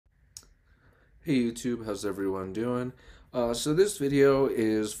Hey YouTube, how's everyone doing? So this video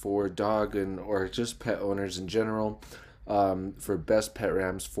is for dog and or just pet owners in general, for best pet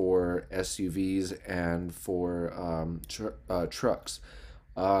ramps for SUVs and for trucks.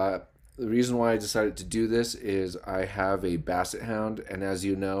 Uh, the reason why I decided to do this is I have a Basset Hound, and as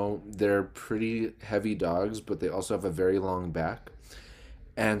you know, they're pretty heavy dogs, but they also have a very long back.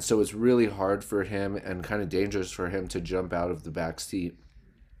 And so it's really hard for him and kind of dangerous for him to jump out of the back seat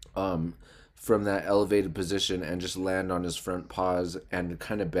um, from that elevated position and just land on his front paws and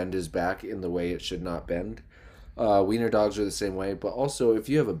kind of bend his back in the way it should not bend. Wiener dogs are the same way, but also if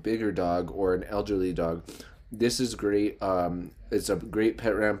you have a bigger dog or an elderly dog, this is great. It's a great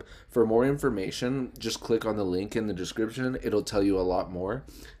pet ramp. For more information, just click on the link in the description. It'll tell you a lot more.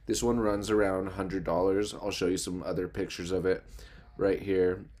 This one runs around $100. I'll show you some other pictures of it right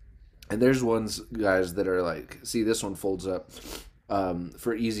here. And there's ones, guys, that are like, see, this one folds up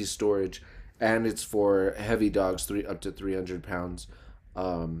for easy storage, and it's for heavy dogs, up to 300 pounds.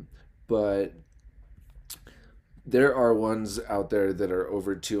 But there are ones out there that are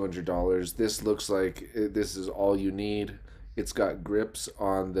over $200. This looks like this is all you need. It's got grips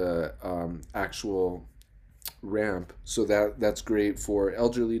on the actual ramp, so that's great for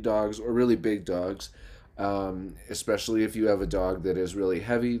elderly dogs or really big dogs. Especially if you have a dog that is really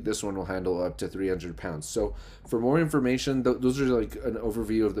heavy, this one will handle up to 300 pounds. So, for more information, those are like an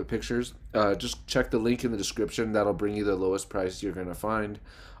overview of the pictures. Just check the link in the description, that'll bring you the lowest price you're going to find.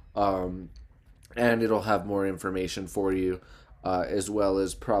 Um, and it'll have more information for you, as well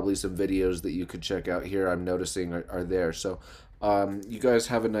as probably some videos that you could check out here. I'm noticing are there. So, you guys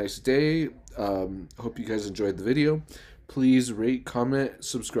have a nice day. Hope you guys enjoyed the video. Please rate, comment,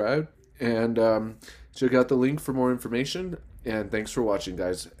 subscribe, and check out the link for more information. And thanks for watching,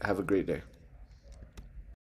 guys. Have a great day.